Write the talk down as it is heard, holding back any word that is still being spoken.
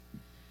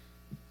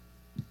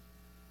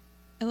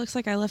It looks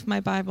like I left my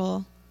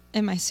Bible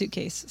in my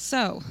suitcase.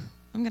 So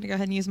I'm going to go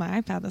ahead and use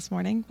my iPad this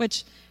morning,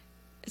 which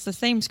is the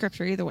same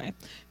scripture either way.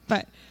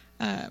 But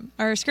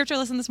our scripture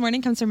lesson this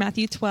morning comes from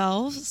Matthew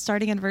 12,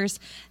 starting in verse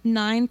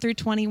 9 through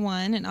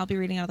 21, and I'll be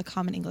reading out of the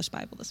Common English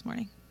Bible this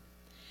morning.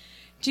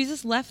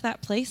 Jesus left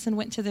that place and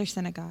went to their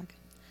synagogue.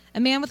 A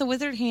man with a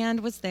withered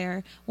hand was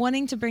there,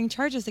 wanting to bring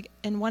charges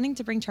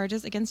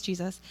against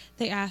Jesus.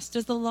 They asked,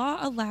 "Does the law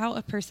allow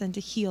a person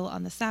to heal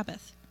on the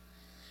Sabbath?"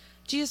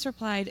 Jesus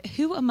replied,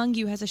 "Who among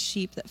you has a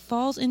sheep that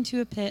falls into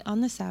a pit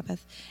on the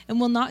Sabbath and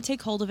will not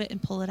take hold of it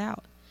and pull it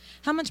out?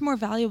 How much more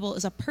valuable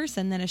is a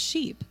person than a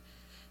sheep?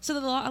 So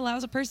the law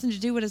allows a person to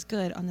do what is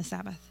good on the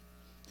Sabbath."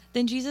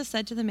 Then Jesus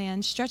said to the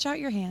man, "Stretch out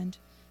your hand."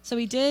 So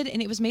he did,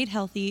 and it was made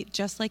healthy,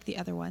 just like the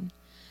other one.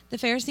 The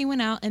Pharisee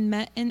went out and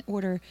met in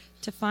order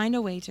to find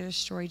a way to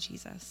destroy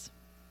Jesus.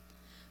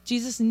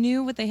 Jesus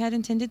knew what they had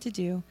intended to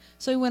do,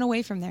 so he went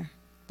away from there.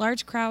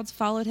 Large crowds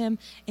followed him,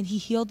 and he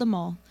healed them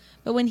all.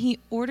 But when he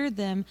ordered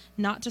them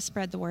not to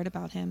spread the word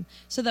about him,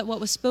 so that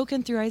what was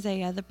spoken through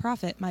Isaiah the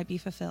prophet might be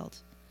fulfilled.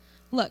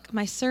 "Look,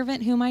 my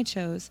servant whom I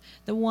chose,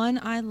 the one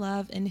I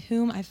love, in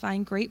whom I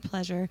find great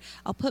pleasure.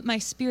 I'll put my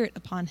spirit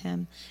upon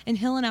him, and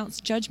he'll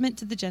announce judgment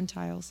to the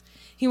Gentiles.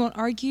 He won't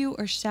argue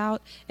or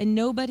shout, and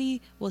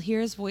nobody will hear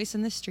his voice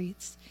in the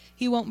streets.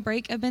 He won't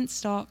break a bent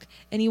stalk,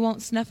 and he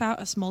won't snuff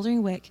out a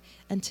smoldering wick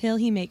until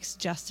he makes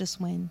justice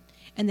win.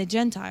 And the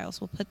Gentiles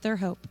will put their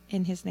hope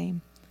in his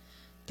name."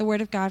 The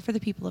word of God for the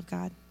people of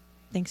God.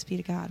 Thanks be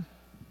to God.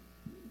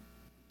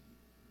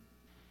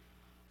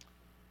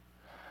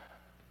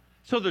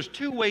 So there's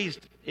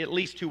at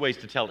least two ways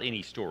to tell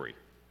any story,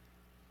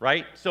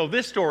 right? So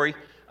this story,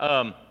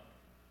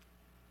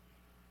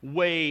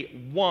 way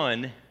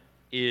one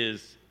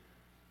is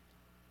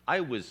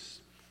I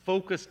was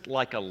focused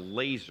like a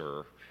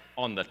laser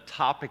on the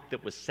topic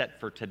that was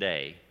set for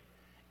today,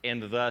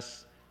 and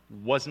thus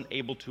wasn't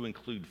able to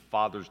include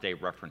Father's Day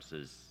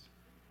references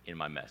in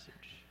my message.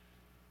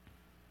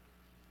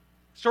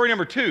 Story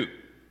number two,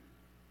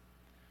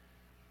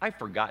 I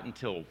forgot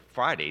until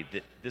Friday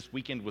that this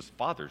weekend was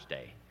Father's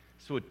Day,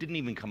 so it didn't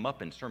even come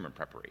up in sermon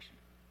preparation.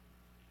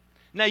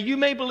 Now, you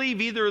may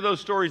believe either of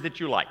those stories that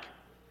you like.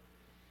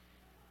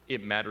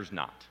 It matters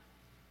not.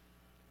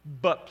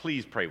 But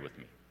please pray with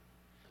me.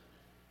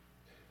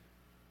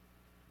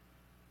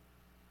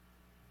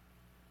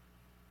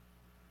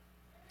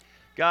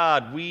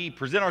 God, we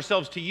present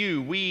ourselves to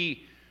you.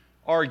 We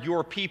are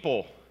your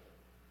people,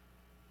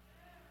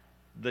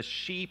 the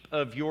sheep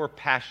of your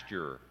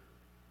pasture.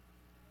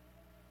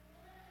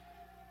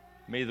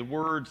 May the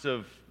words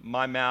of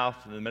my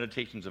mouth and the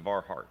meditations of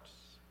our hearts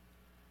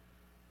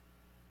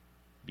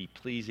be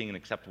pleasing and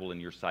acceptable in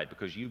your sight,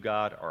 because you,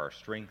 God, are our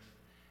strength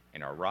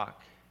and our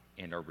rock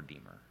and our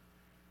Redeemer.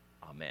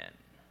 Amen.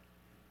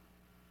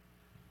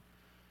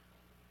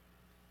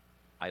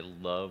 I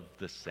love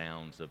the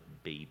sounds of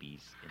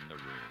babies in the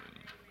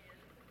room.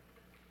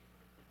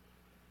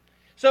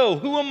 So,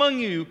 who among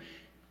you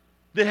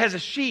that has a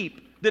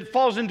sheep that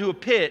falls into a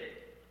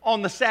pit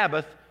on the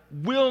Sabbath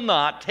will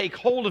not take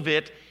hold of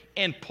it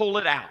and pull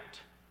it out?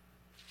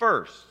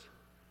 First,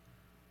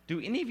 do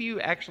any of you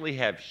actually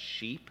have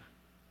sheep?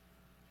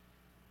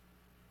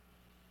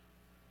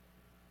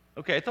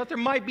 Okay, I thought there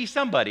might be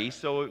somebody,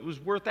 so it was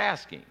worth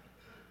asking.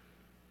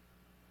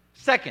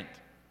 Second,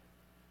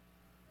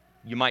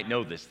 you might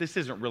know this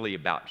isn't really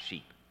about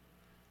sheep.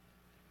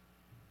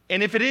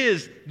 And if it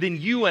is, then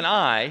you and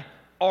I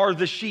are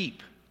the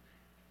sheep.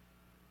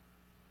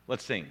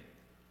 Let's sing.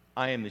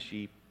 I am the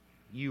sheep,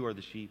 you are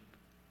the sheep,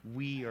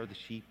 we are the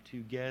sheep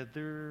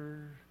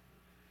together.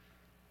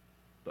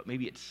 But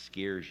maybe it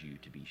scares you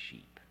to be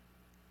sheep.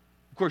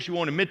 Of course, you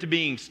won't admit to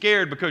being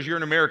scared because you're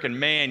an American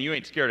man. You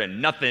ain't scared of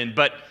nothing,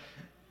 but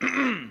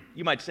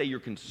you might say you're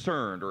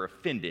concerned or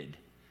offended.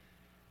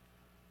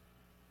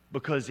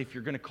 Because if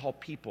you're going to call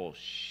people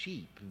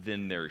sheep,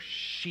 then they're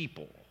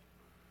sheeple.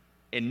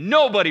 And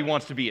nobody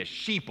wants to be a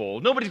sheeple.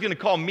 Nobody's going to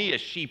call me a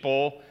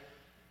sheeple,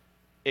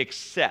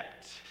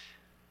 except,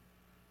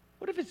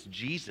 what if it's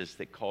Jesus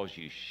that calls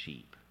you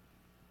sheep?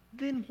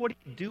 Then what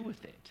do you do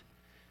with it?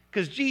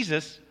 Because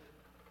Jesus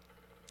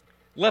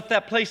left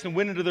that place and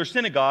went into their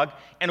synagogue,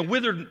 and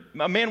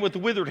a man with a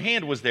withered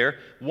hand was there,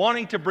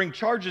 wanting to bring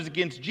charges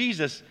against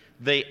Jesus.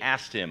 They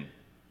asked him,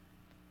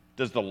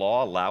 "Does the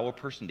law allow a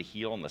person to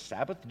heal on the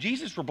Sabbath?"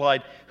 Jesus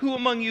replied, "Who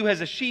among you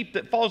has a sheep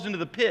that falls into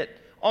the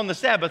pit on the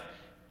Sabbath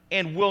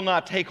and will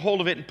not take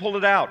hold of it and pull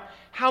it out?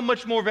 How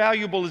much more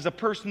valuable is a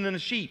person than a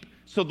sheep?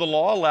 So the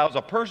law allows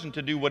a person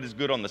to do what is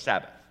good on the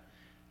Sabbath."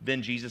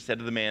 Then Jesus said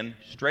to the man,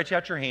 "Stretch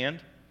out your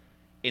hand."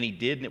 And he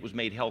did, and it was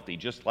made healthy,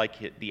 just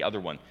like the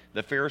other one.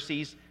 The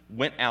Pharisees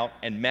went out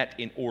and met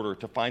in order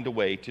to find a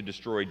way to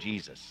destroy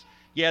Jesus.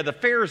 Yeah, the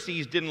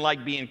Pharisees didn't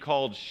like being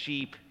called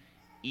sheep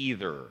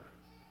either.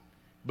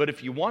 But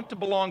if you want to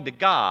belong to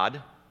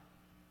God,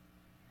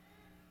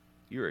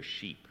 you're a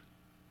sheep.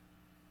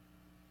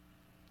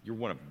 You're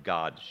one of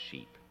God's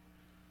sheep.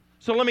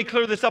 So let me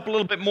clear this up a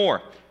little bit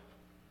more.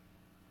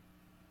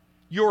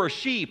 You're a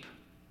sheep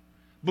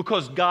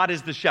because God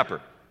is the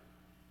shepherd.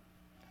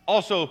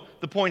 Also,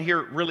 the point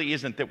here really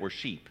isn't that we're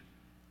sheep.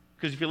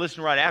 Because if you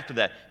listen right after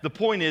that, the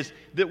point is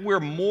that we're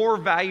more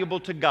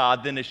valuable to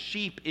God than a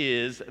sheep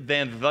is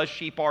than the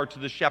sheep are to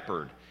the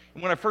shepherd.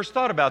 And when I first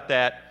thought about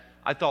that,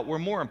 I thought we're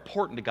more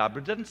important to God,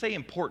 but it doesn't say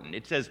important.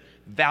 It says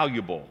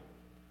valuable.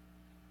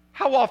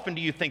 How often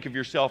do you think of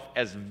yourself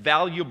as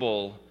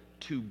valuable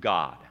to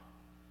God?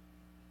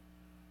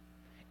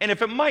 And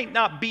if it might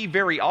not be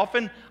very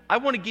often, I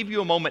want to give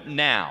you a moment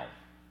now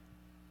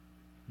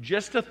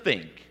just to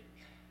think.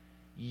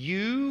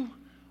 You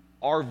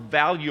are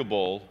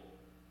valuable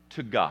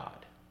to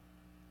God.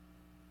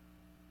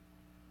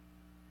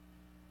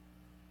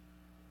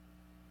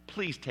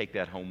 Please take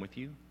that home with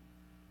you.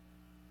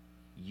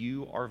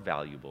 You are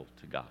valuable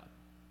to God.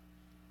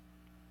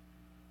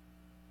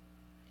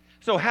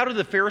 So how do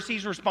the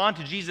Pharisees respond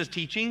to Jesus'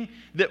 teaching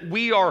that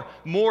we are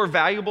more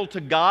valuable to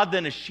God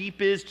than a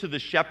sheep is to the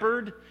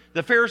shepherd?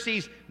 The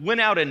Pharisees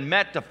went out and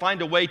met to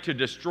find a way to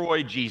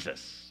destroy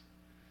Jesus.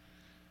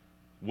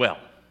 Well,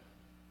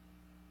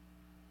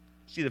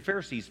 see, the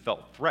Pharisees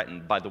felt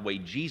threatened by the way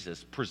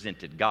Jesus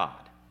presented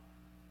God.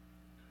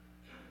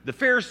 The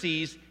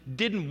Pharisees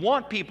didn't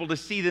want people to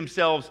see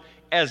themselves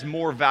as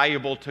more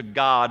valuable to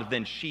God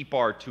than sheep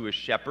are to a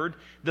shepherd.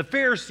 The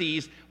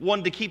Pharisees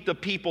wanted to keep the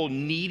people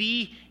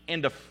needy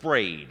and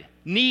afraid.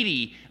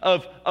 Needy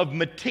of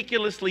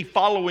meticulously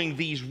following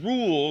these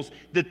rules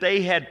that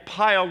they had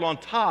piled on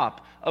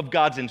top of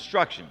God's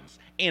instructions.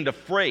 And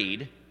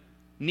afraid,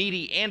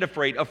 needy and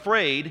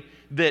afraid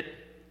that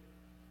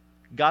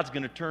God's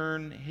going to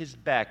turn his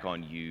back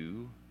on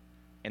you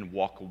and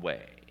walk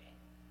away.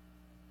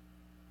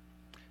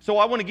 So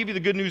I want to give you the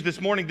good news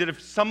this morning that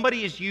if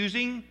somebody is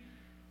using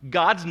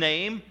God's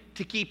name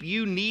to keep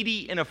you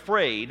needy and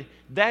afraid,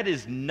 that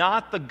is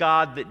not the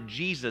God that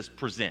Jesus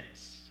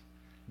presents.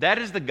 That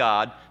is the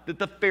God that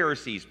the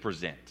Pharisees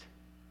present.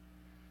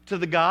 To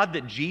the God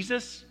that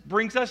Jesus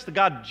brings us, the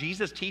God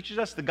Jesus teaches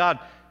us, the God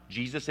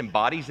Jesus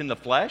embodies in the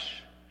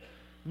flesh,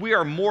 we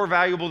are more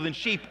valuable than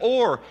sheep.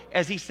 Or,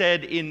 as he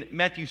said in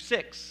Matthew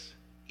 6,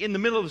 in the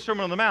middle of the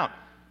Sermon on the Mount,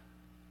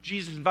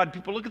 Jesus invited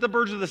people, look at the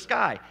birds of the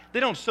sky. They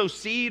don't sow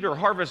seed or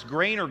harvest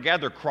grain or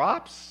gather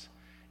crops,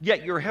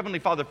 yet your heavenly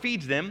Father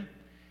feeds them.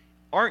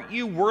 Aren't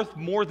you worth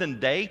more than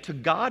they? To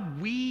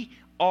God, we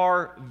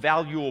are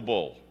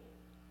valuable.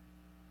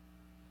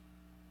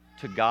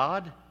 To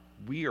God,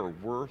 we are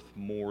worth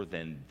more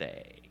than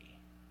they.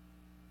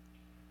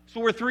 So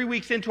we're 3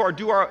 weeks into our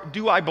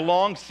Do I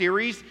Belong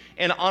series,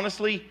 and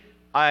honestly,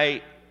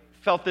 I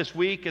felt this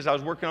week as I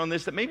was working on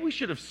this that maybe we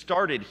should have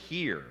started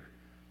here.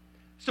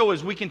 So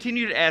as we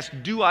continue to ask,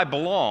 do I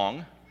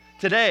belong?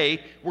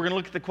 Today, we're going to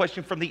look at the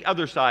question from the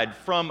other side,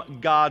 from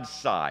God's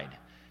side.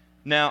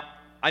 Now,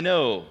 I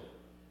know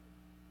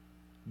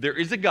there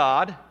is a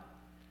God.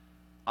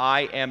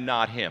 I am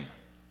not him.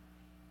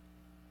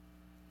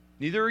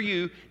 Neither are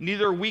you,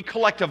 neither are we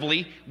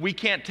collectively. We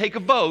can't take a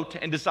vote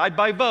and decide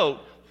by vote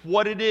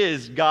what it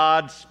is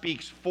God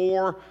speaks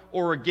for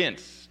or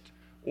against,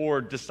 or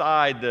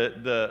decide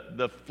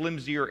the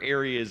flimsier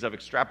areas of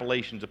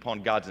extrapolations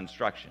upon God's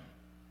instruction.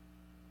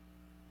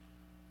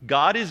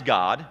 God is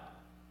God,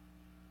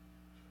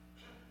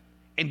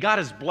 and God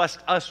has blessed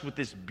us with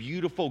this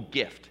beautiful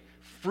gift,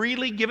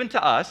 freely given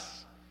to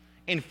us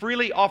and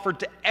freely offered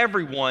to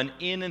everyone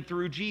in and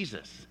through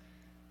Jesus.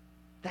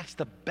 That's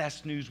the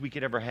best news we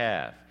could ever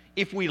have.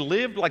 If we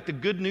lived like the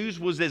good news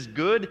was as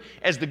good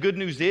as the good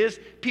news is,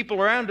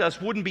 people around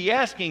us wouldn't be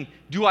asking,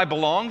 do I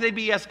belong? They'd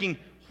be asking,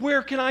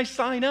 where can I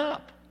sign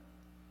up?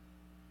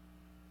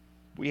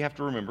 We have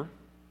to remember,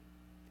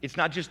 it's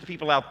not just the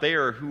people out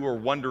there who are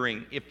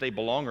wondering if they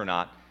belong or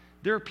not.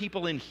 There are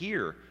people in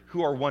here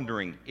who are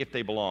wondering if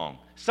they belong.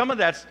 Some of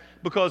that's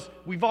because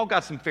we've all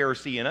got some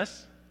Pharisee in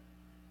us.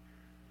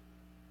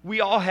 We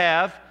all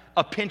have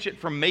a penchant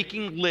for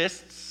making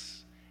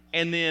lists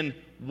and then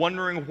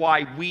wondering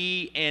why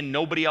we and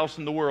nobody else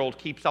in the world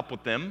keeps up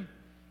with them.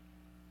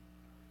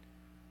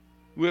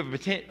 We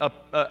have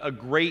a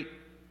great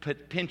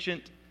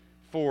penchant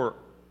for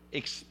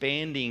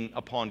expanding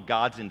upon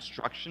God's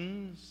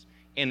instructions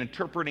and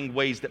interpreting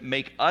ways that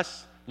make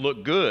us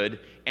look good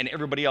and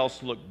everybody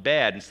else look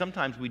bad. And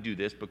sometimes we do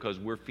this because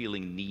we're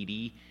feeling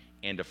needy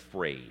and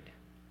afraid.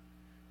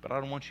 But I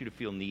don't want you to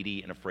feel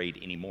needy and afraid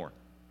anymore.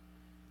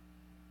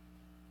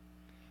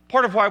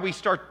 Part of why we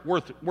start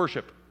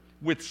worship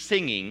with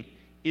singing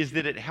is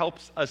that it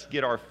helps us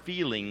get our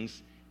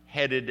feelings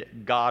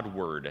headed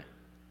Godward.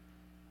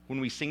 When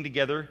we sing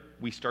together,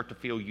 we start to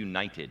feel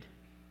united.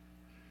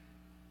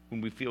 When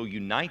we feel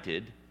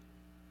united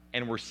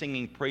and we're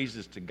singing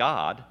praises to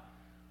God,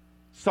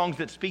 songs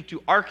that speak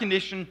to our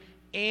condition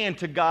and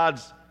to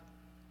God's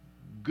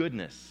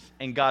goodness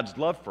and God's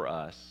love for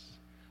us,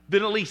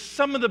 then at least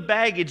some of the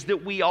baggage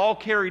that we all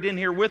carried in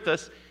here with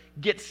us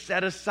gets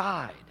set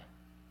aside.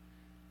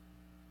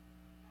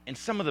 And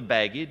some of the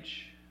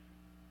baggage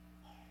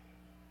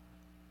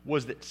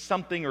was that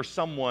something or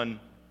someone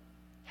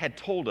had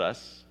told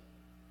us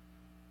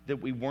that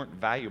we weren't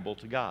valuable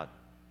to God.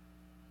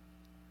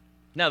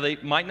 Now, they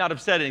might not have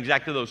said it in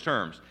exactly those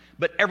terms,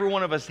 but every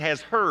one of us has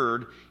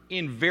heard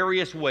in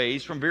various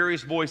ways, from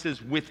various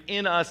voices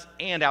within us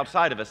and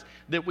outside of us,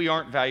 that we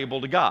aren't valuable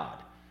to God.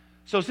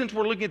 So since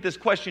we're looking at this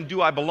question,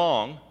 do I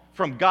belong,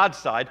 from God's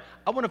side,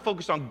 I want to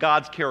focus on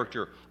God's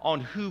character,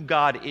 on who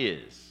God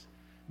is.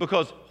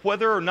 Because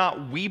whether or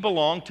not we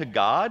belong to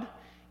God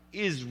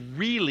is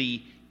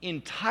really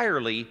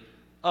entirely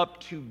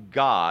up to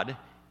God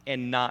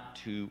and not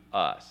to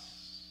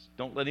us.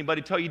 Don't let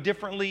anybody tell you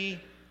differently,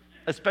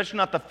 especially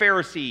not the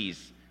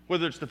Pharisees,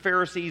 whether it's the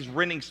Pharisees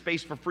renting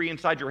space for free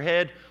inside your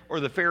head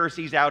or the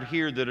Pharisees out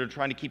here that are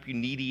trying to keep you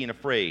needy and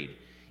afraid.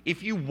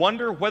 If you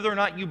wonder whether or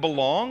not you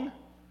belong,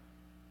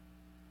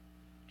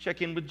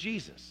 check in with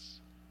Jesus.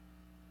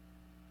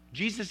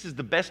 Jesus is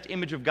the best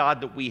image of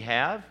God that we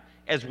have.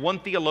 As one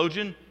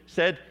theologian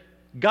said,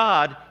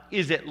 God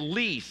is at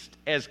least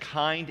as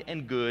kind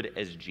and good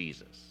as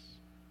Jesus.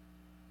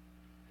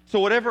 So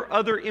whatever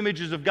other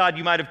images of God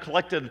you might have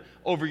collected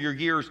over your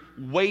years,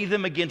 weigh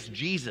them against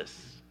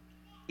Jesus.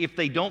 If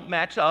they don't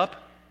match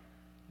up,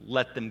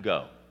 let them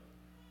go.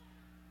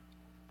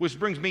 Which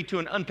brings me to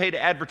an unpaid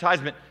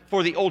advertisement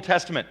for the Old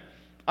Testament.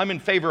 I'm in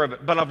favor of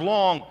it, but I've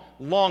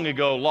long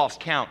ago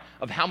lost count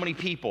of how many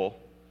people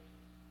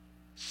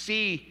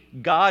see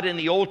God in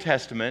the Old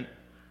Testament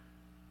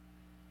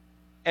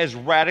as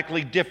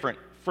radically different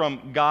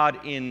from God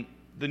in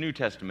the New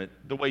Testament,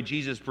 the way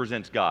Jesus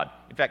presents God.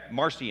 In fact,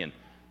 Marcion,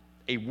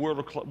 a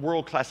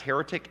world-class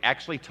heretic,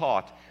 actually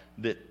taught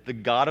that the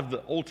God of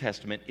the Old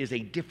Testament is a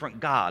different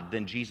God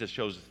than Jesus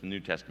shows us in the New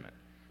Testament.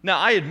 Now,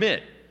 I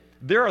admit,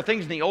 there are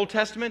things in the Old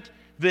Testament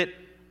that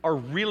are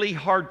really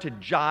hard to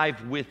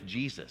jive with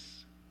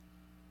Jesus.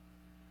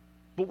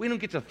 But we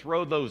don't get to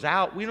throw those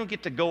out. We don't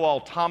get to go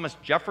all Thomas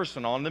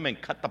Jefferson on them and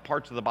cut the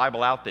parts of the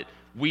Bible out that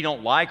we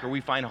don't like or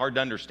we find hard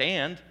to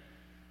understand.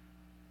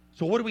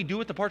 So what do we do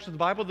with the parts of the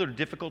Bible that are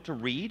difficult to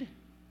read?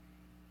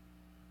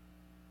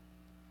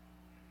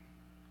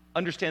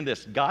 Understand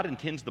this, God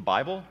intends the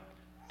Bible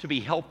to be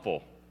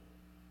helpful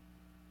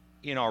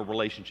in our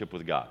relationship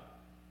with God.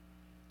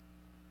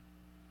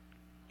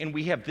 And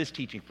we have this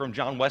teaching from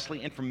John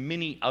Wesley and from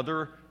many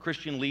other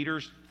Christian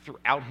leaders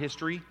throughout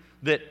history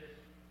that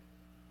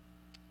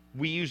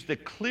we use the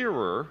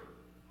clearer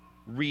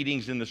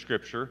readings in the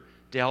Scripture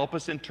to help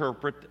us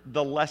interpret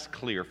the less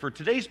clear. For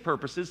today's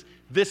purposes,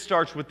 this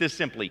starts with this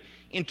simply: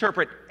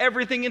 interpret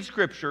everything in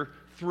Scripture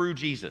through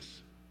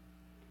Jesus.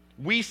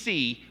 We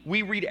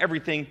read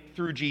everything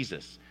through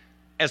Jesus.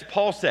 As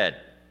Paul said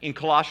in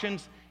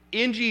Colossians,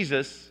 in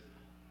Jesus,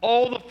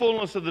 all the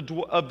fullness of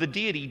the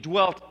deity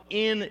dwelt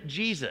in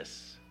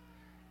Jesus.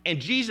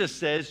 And Jesus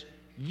says,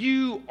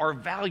 you are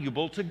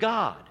valuable to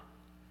God,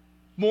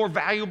 more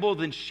valuable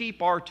than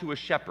sheep are to a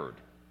shepherd.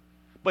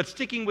 But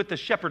sticking with the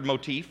shepherd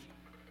motif,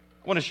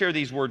 I want to share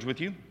these words with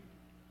you.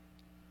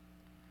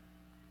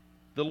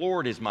 The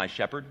Lord is my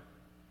shepherd.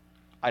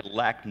 I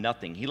lack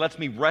nothing. He lets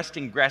me rest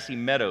in grassy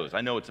meadows.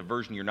 I know it's a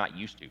version you're not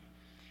used to.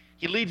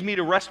 He leads me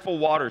to restful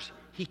waters.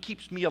 He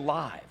keeps me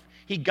alive.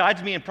 He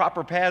guides me in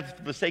proper paths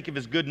for the sake of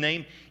his good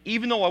name.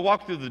 Even though I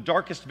walk through the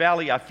darkest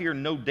valley, I fear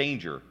no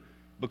danger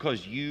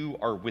because you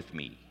are with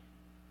me.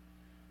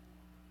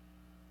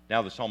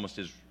 Now the psalmist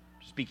is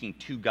speaking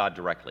to God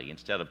directly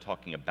instead of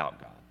talking about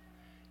God.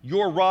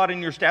 Your rod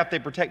and your staff, they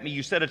protect me.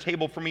 You set a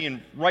table for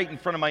me right in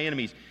front of my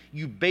enemies.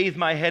 You bathe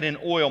my head in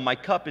oil. My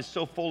cup is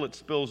so full it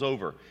spills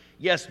over.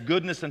 Yes,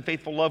 goodness and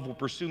faithful love will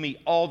pursue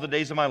me all the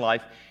days of my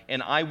life,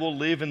 and I will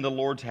live in the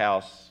Lord's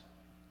house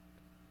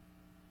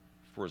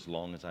for as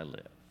long as I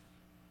live.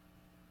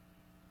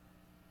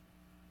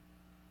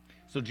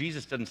 So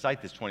Jesus doesn't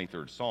cite this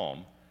 23rd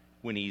Psalm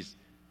when he's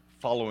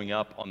following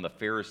up on the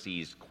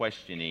Pharisees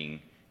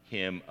questioning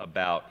him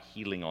about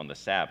healing on the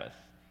Sabbath.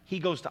 He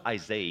goes to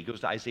Isaiah. He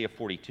goes to Isaiah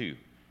 42,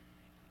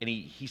 and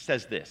he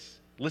says this.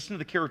 Listen to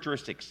the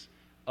characteristics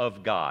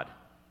of God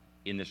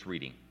in this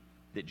reading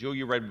that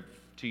Julia read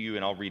to you,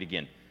 and I'll read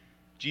again.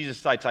 Jesus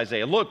cites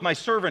Isaiah. Look, my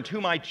servant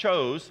whom I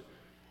chose,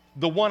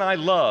 the one I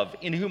love,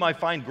 in whom I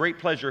find great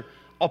pleasure.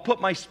 I'll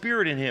put my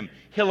spirit in him.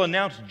 He'll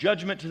announce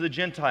judgment to the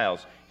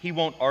Gentiles. He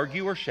won't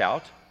argue or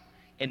shout,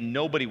 and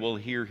nobody will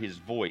hear his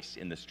voice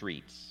in the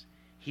streets.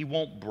 He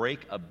won't break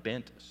a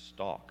bent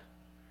stalk.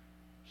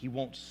 He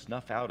won't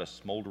snuff out a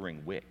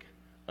smoldering wick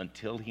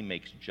until he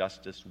makes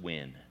justice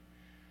win,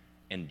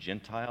 and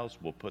Gentiles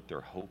will put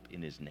their hope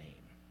in his name.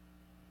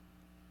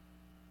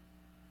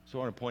 So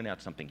I want to point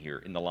out something here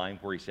in the line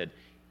where he said,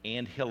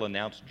 and he'll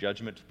announce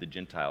judgment to the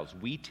Gentiles.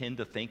 We tend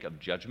to think of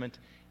judgment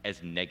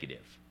as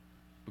negative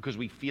because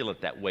we feel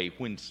it that way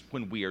when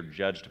we are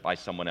judged by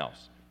someone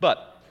else.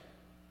 But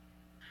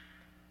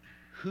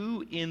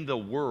who in the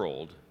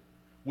world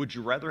would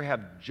you rather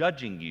have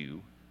judging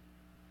you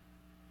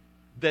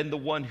than the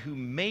one who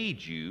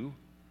made you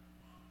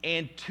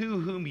and to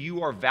whom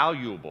you are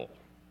valuable?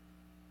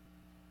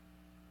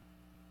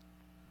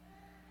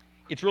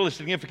 It's really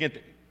significant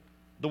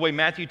the way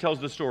Matthew tells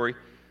the story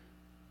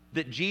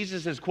that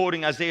Jesus is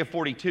quoting Isaiah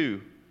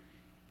 42,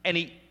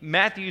 and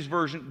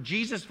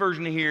Jesus'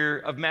 version here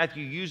of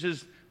Matthew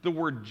uses the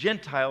word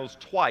Gentiles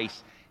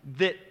twice,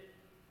 that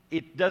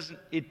it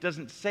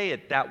doesn't say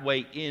it that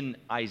way in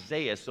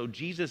Isaiah. So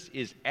Jesus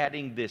is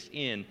adding this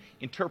in,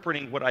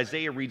 interpreting what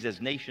Isaiah reads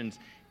as nations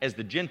as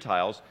the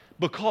Gentiles,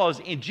 because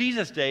in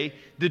Jesus' day,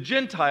 the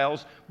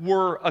Gentiles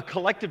were a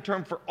collective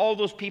term for all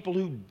those people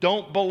who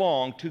don't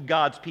belong to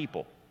God's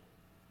people.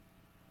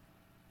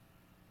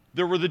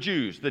 There were the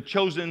Jews,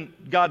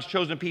 God's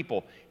chosen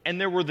people, and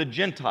there were the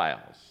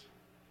Gentiles,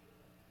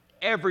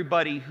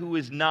 everybody who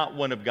is not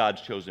one of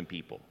God's chosen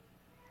people.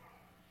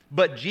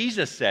 But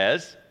Jesus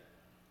says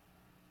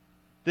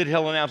that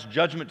he'll announce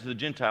judgment to the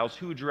Gentiles.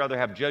 Who would you rather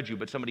have judge you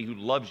but somebody who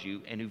loves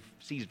you and who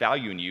sees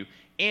value in you?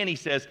 And he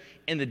says,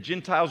 and the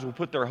Gentiles will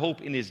put their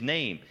hope in his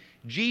name.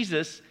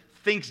 Jesus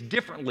thinks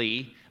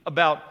differently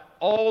about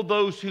all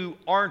those who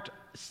aren't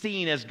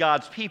seen as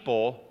God's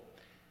people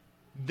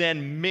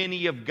than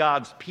many of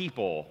God's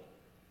people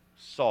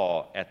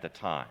saw at the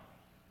time.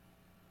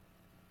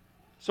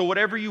 So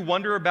whatever you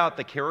wonder about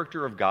the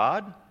character of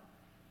God,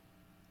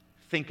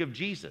 think of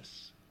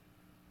Jesus.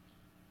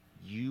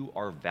 You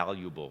are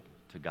valuable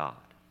to God.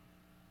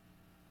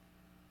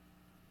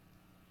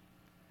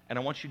 And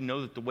I want you to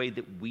know that the way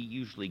that we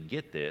usually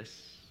get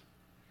this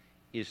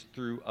is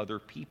through other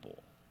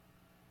people.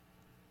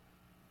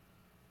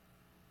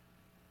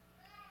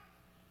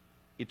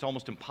 It's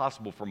almost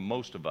impossible for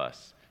most of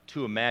us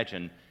to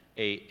imagine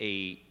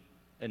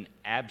an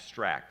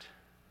abstract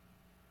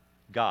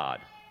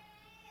God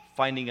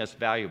finding us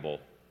valuable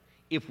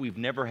if we've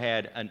never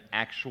had an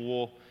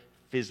actual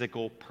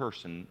physical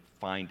person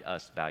find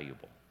us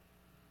valuable.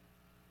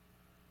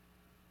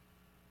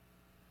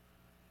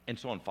 And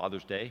so on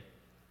Father's Day,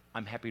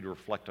 I'm happy to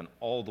reflect on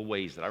all the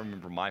ways that I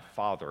remember my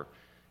father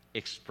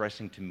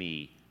expressing to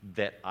me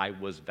that I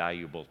was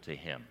valuable to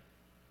him.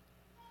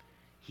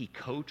 He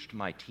coached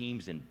my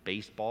teams in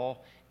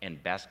baseball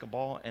and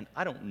basketball, and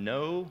I don't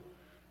know,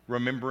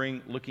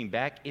 remembering looking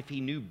back, if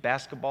he knew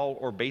basketball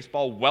or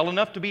baseball well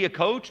enough to be a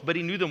coach, but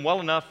he knew them well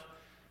enough.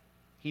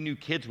 He knew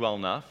kids well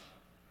enough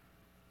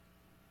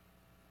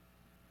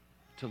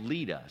to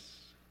lead us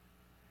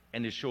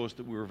and to show us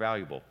that we were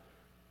valuable.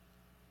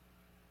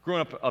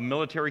 Growing up a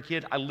military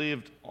kid, I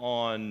lived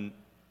on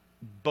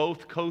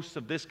both coasts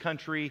of this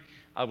country.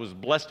 I was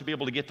blessed to be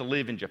able to get to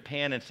live in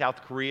Japan and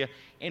South Korea,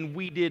 and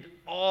we did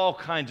all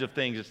kinds of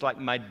things. It's like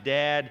my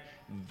dad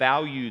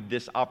valued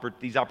these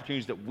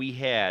opportunities that we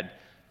had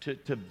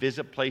to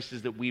visit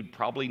places that we'd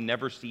probably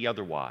never see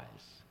otherwise.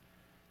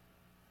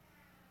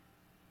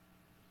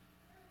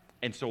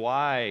 And so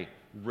I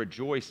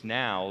rejoice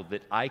now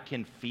that I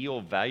can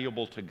feel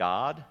valuable to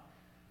God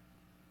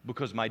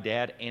because my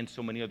dad and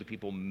so many other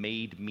people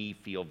made me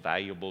feel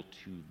valuable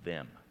to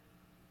them.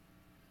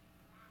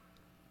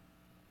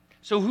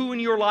 So who in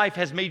your life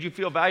has made you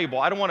feel valuable?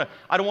 I don't want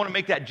to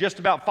make that just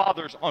about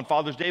fathers on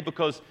Father's Day,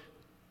 because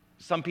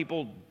some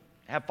people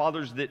have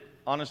fathers that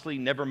honestly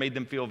never made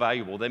them feel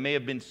valuable. They may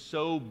have been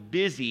so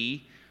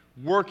busy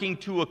working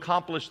to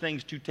accomplish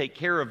things to take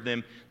care of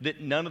them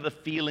that none of the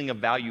feeling of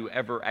value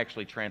ever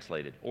actually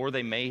translated. Or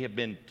they may have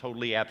been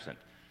totally absent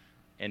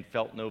and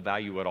felt no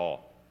value at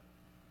all.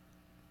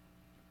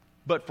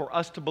 But for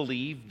us to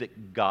believe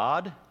that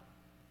God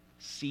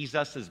sees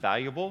us as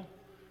valuable,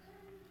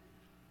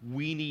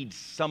 we need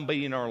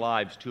somebody in our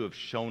lives to have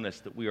shown us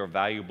that we are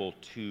valuable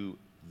to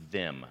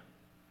them.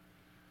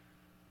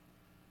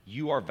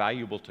 You are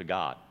valuable to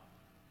God.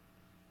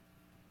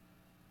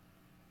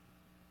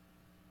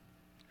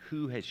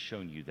 Who has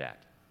shown you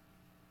that?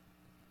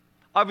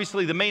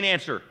 Obviously, the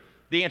answer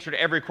to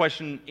every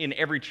question in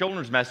every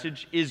children's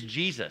message is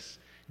Jesus.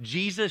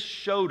 Jesus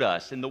showed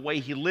us in the way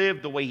he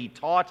lived, the way he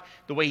taught,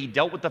 the way he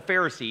dealt with the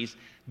Pharisees,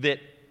 that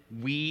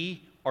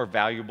we are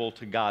valuable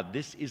to God.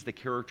 This is the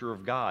character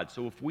of God.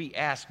 So if we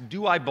ask,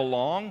 do I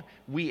belong?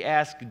 We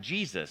ask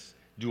Jesus,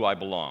 do I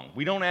belong?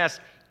 We don't ask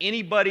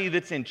anybody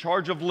that's in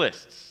charge of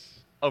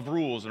lists of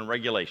rules and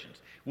regulations.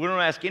 We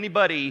don't ask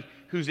anybody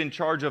who's in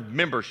charge of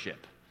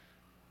membership.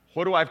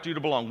 What do I have to do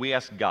to belong? We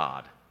ask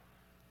God,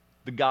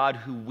 the God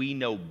who we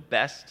know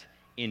best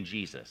in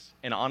Jesus.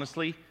 And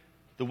honestly,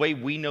 the way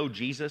we know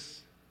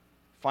Jesus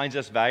finds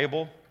us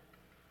valuable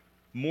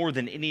more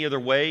than any other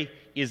way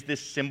is this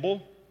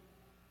symbol.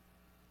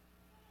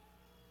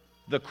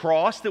 The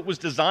cross that was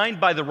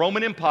designed by the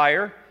Roman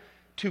Empire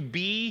to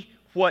be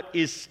what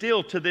is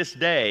still to this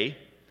day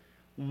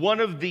one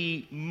of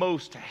the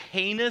most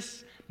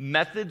heinous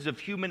methods of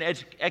human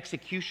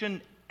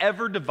execution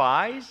ever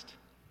devised.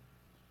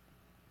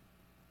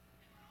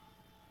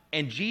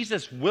 And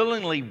Jesus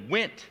willingly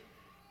went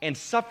and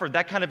suffered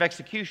that kind of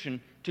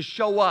execution to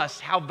show us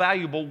how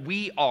valuable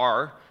we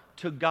are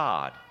to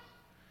God.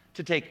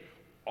 To take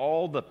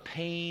all the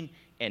pain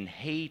and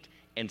hate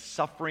and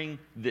suffering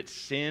that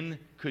sin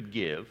could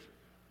give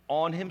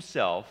on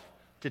himself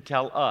to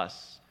tell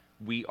us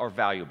we are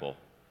valuable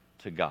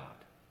to God.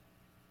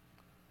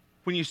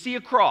 When you see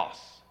a cross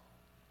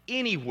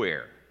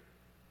anywhere,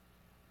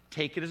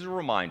 take it as a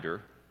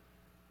reminder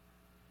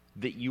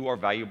that you are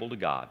valuable to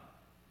God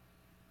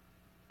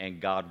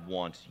and God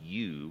wants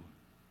you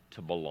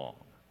to belong.